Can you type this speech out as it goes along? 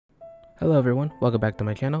Hello everyone, welcome back to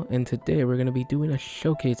my channel, and today we're going to be doing a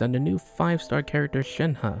showcase on the new 5-star character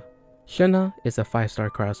Shenhe. Shenhe is a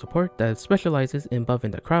 5-star cryo support that specializes in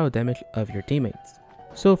buffing the cryo damage of your teammates.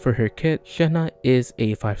 So for her kit, Shenhe is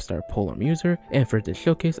a 5-star polearm user, and for this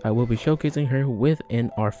showcase I will be showcasing her with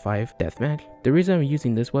an R5 deathmatch. The reason I'm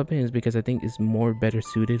using this weapon is because I think it's more better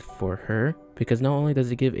suited for her, because not only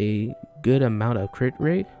does it give a good amount of crit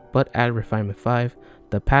rate, but at refinement 5,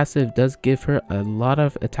 the passive does give her a lot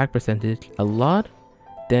of attack percentage, a lot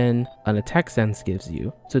than an attack sense gives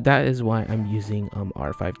you. So that is why I'm using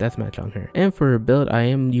R5 deathmatch on her. And for her build, I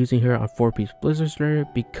am using her on 4-piece Blizzard Slayer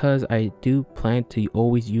because I do plan to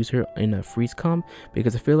always use her in a freeze comp,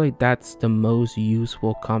 because I feel like that's the most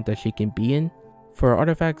useful comp that she can be in. For her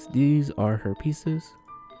artifacts, these are her pieces.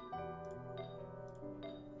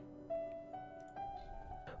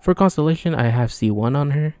 For Constellation, I have C1 on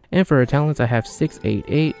her, and for her talents, I have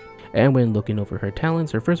 688. And when looking over her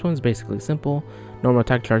talents, her first one is basically simple: normal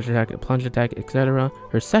attack, charge attack, plunge attack, etc.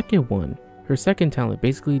 Her second talent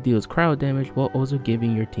basically deals cryo damage while also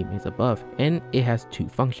giving your teammates a buff, and it has two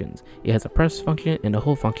functions. It has a press function and a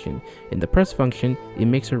hold function. In the press function, it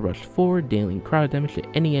makes her rush forward, dealing cryo damage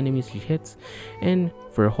to any enemies she hits, and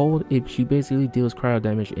for hold, she basically deals cryo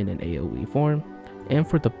damage in an AoE form. And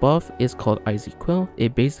for the buff, it's called Icy Quill.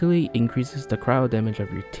 It basically increases the cryo damage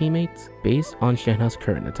of your teammates based on Shenhe's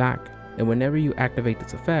current attack. And whenever you activate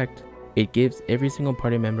this effect, it gives every single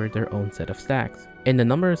party member their own set of stacks. And the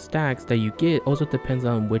number of stacks that you get also depends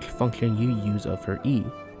on which function you use of her E.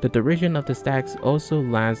 The duration of the stacks also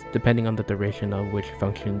lasts depending on the duration of which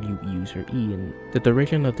function you use her E in. The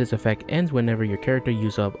duration of this effect ends whenever your character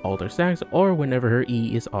uses up all their stacks or whenever her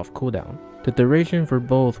E is off cooldown. The duration for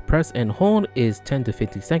both press and hold is 10 to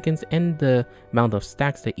 50 seconds, and the amount of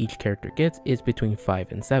stacks that each character gets is between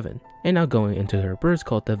 5 and 7. And now going into her burst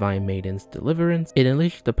called Divine Maiden's Deliverance, it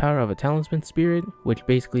unleashes the power of a Talisman Spirit, which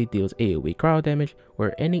basically deals AoE cryo damage,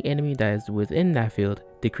 where any enemy that is within that field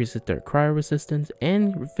decreases their cryo resistance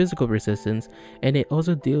and physical resistance, and it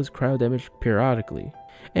also deals cryo damage periodically.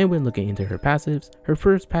 And when looking into her passives, her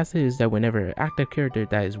first passive is that whenever an active character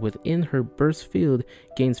that is within her burst field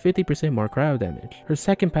gains 50% more cryo damage. Her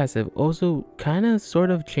second passive also kinda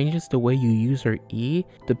sort of changes the way you use her E.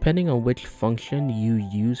 Depending on which function you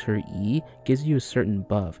use her E, gives you a certain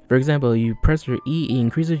buff. For example, you press her E, it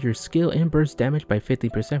increases your skill and burst damage by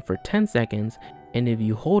 50% for 10 seconds. And if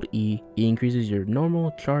you hold E, it increases your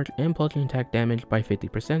normal, charge, and plunging attack damage by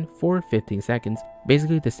 50% for 15 seconds.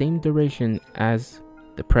 Basically the same duration as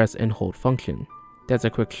the press and hold function. That's a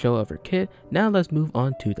quick show of her kit. Now let's move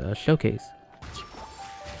on to the showcase.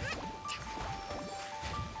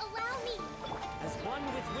 Allow me. As one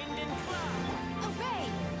with wind and cloud. Obey.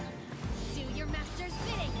 Do your master's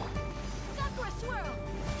bidding. Sakura swirl.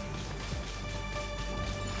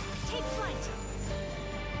 Take flight.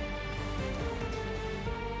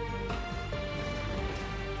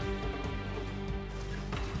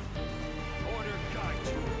 Order guide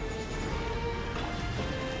you.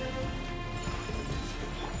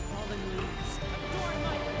 Fallen leaves. Adorn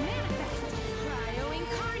my manifest. Cryo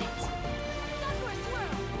incarnate. Sakura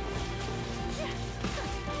swirl.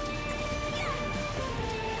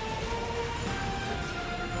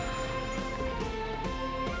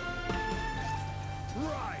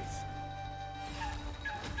 Rise!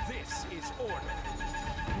 This is order.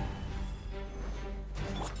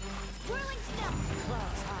 Whirling step.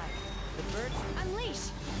 Clouds high. The birds unleash.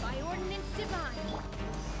 By ordinance divine.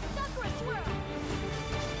 Sakura swirl.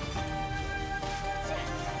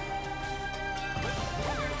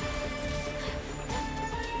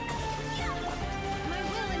 My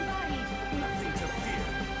will embodied. Nothing to fear.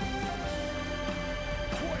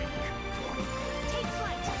 Quake! Take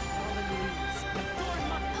flight. Fallen leaves. Adorn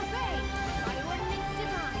my obey. By ordinance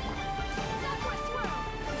divine. Sakura swirl.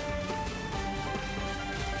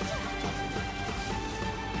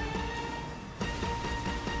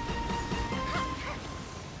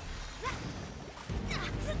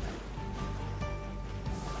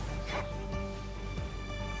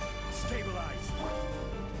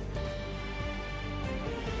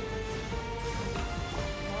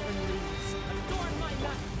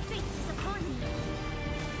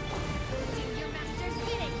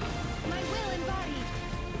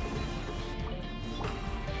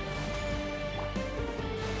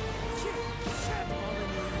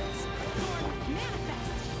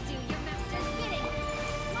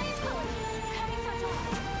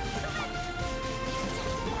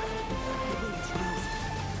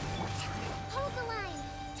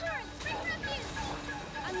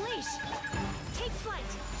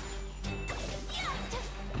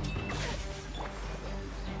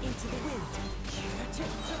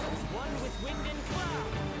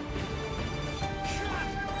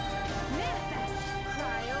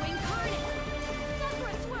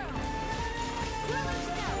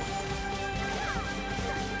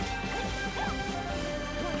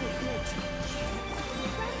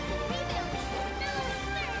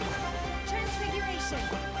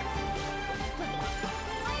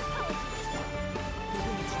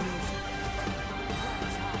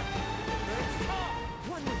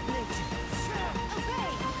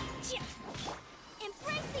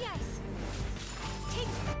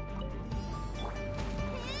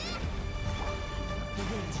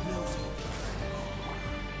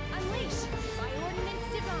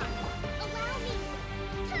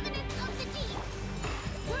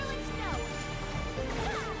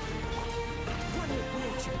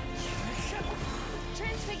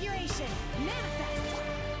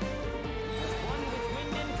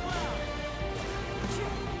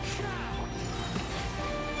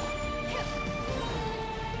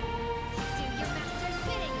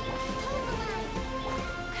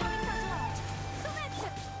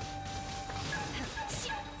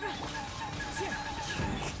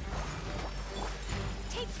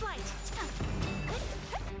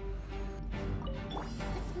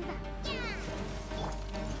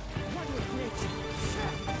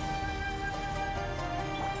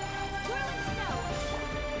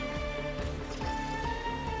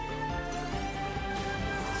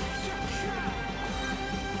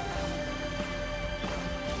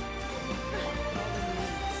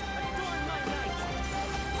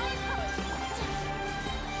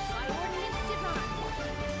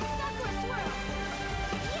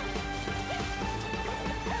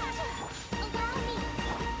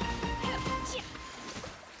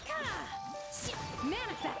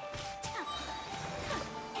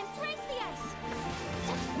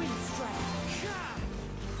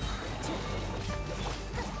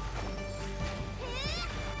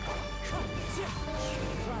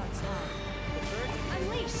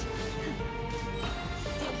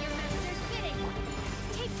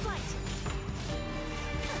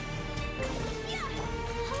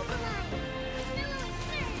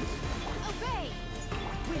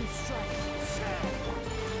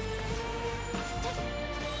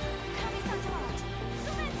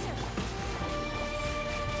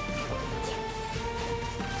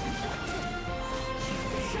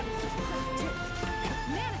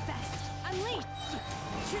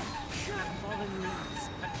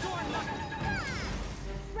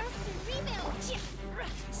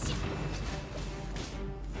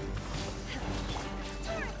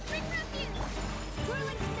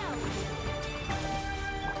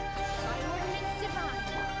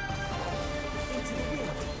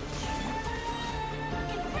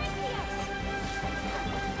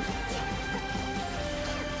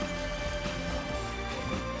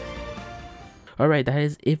 Alright, that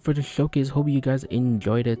is it for the showcase. Hope you guys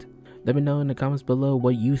enjoyed it. Let me know in the comments below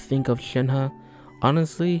what you think of Shenhe.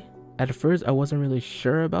 Honestly, at first I wasn't really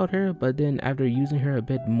sure about her, but then after using her a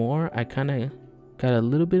bit more, I kind of got a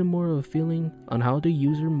little bit more of a feeling on how to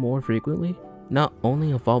use her more frequently. Not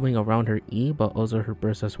only evolving around her E, but also her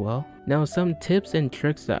burst as well. Now, some tips and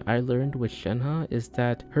tricks that I learned with Shenhe is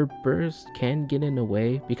that her burst can get in the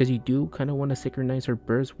way because you do kind of want to synchronize her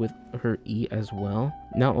burst with her E as well.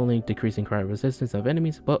 Not only decreasing cryo resistance of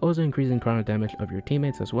enemies, but also increasing cryo damage of your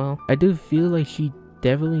teammates as well. I do feel like she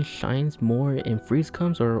definitely shines more in freeze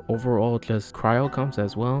comps or overall just cryo comps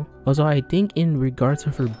as well. Also, I think in regards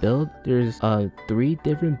of her build, there's 3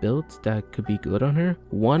 different builds that could be good on her.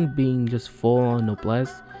 One being just full on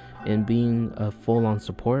noblesse and being a full on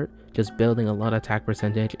support, just building a lot of attack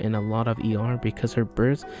percentage and a lot of ER because her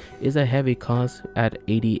burst is a heavy cost at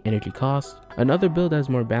 80 energy cost. Another build that's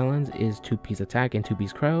more balanced is 2-piece attack and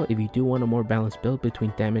 2-piece cryo if you do want a more balanced build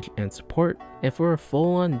between damage and support. And for a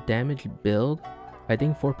full on damage build, I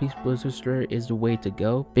think 4-piece Blizzard Destroyer is the way to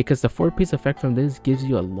go because the 4-piece effect from this gives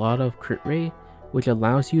you a lot of crit rate, which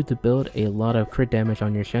allows you to build a lot of crit damage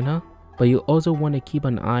on your Shenhe. But you also want to keep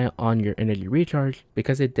an eye on your energy recharge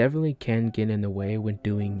because it definitely can get in the way when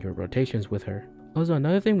doing your rotations with her. Also,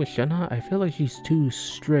 another thing with Shenhe, I feel like she's too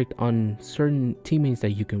strict on certain teammates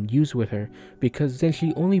that you can use with her because since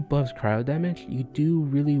she only buffs cryo damage, you do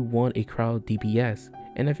really want a cryo DPS.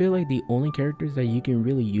 And I feel like the only characters that you can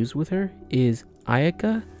really use with her is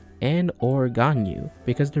Ayaka and or Ganyu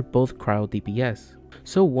because they're both cryo DPS.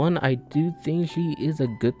 So one, I do think she is a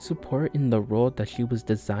good support in the role that she was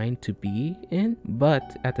designed to be in,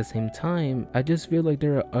 but at the same time, I just feel like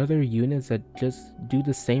there are other units that just do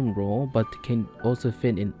the same role but can also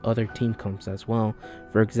fit in other team comps as well.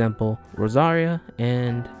 For example, Rosaria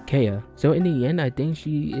and Kea. So in the end, I think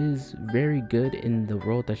she is very good in the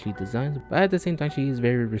role that she designs, but at the same time, she is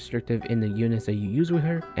very restrictive in the units that you use with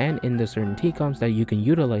her and in the certain team comps that you can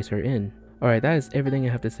utilize her in. Alright, that is everything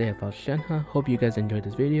I have to say about Shenhe. Hope you guys enjoyed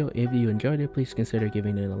this video. If you enjoyed it, please consider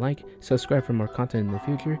giving it a like, subscribe for more content in the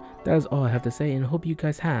future. That is all I have to say, and hope you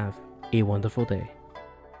guys have a wonderful day.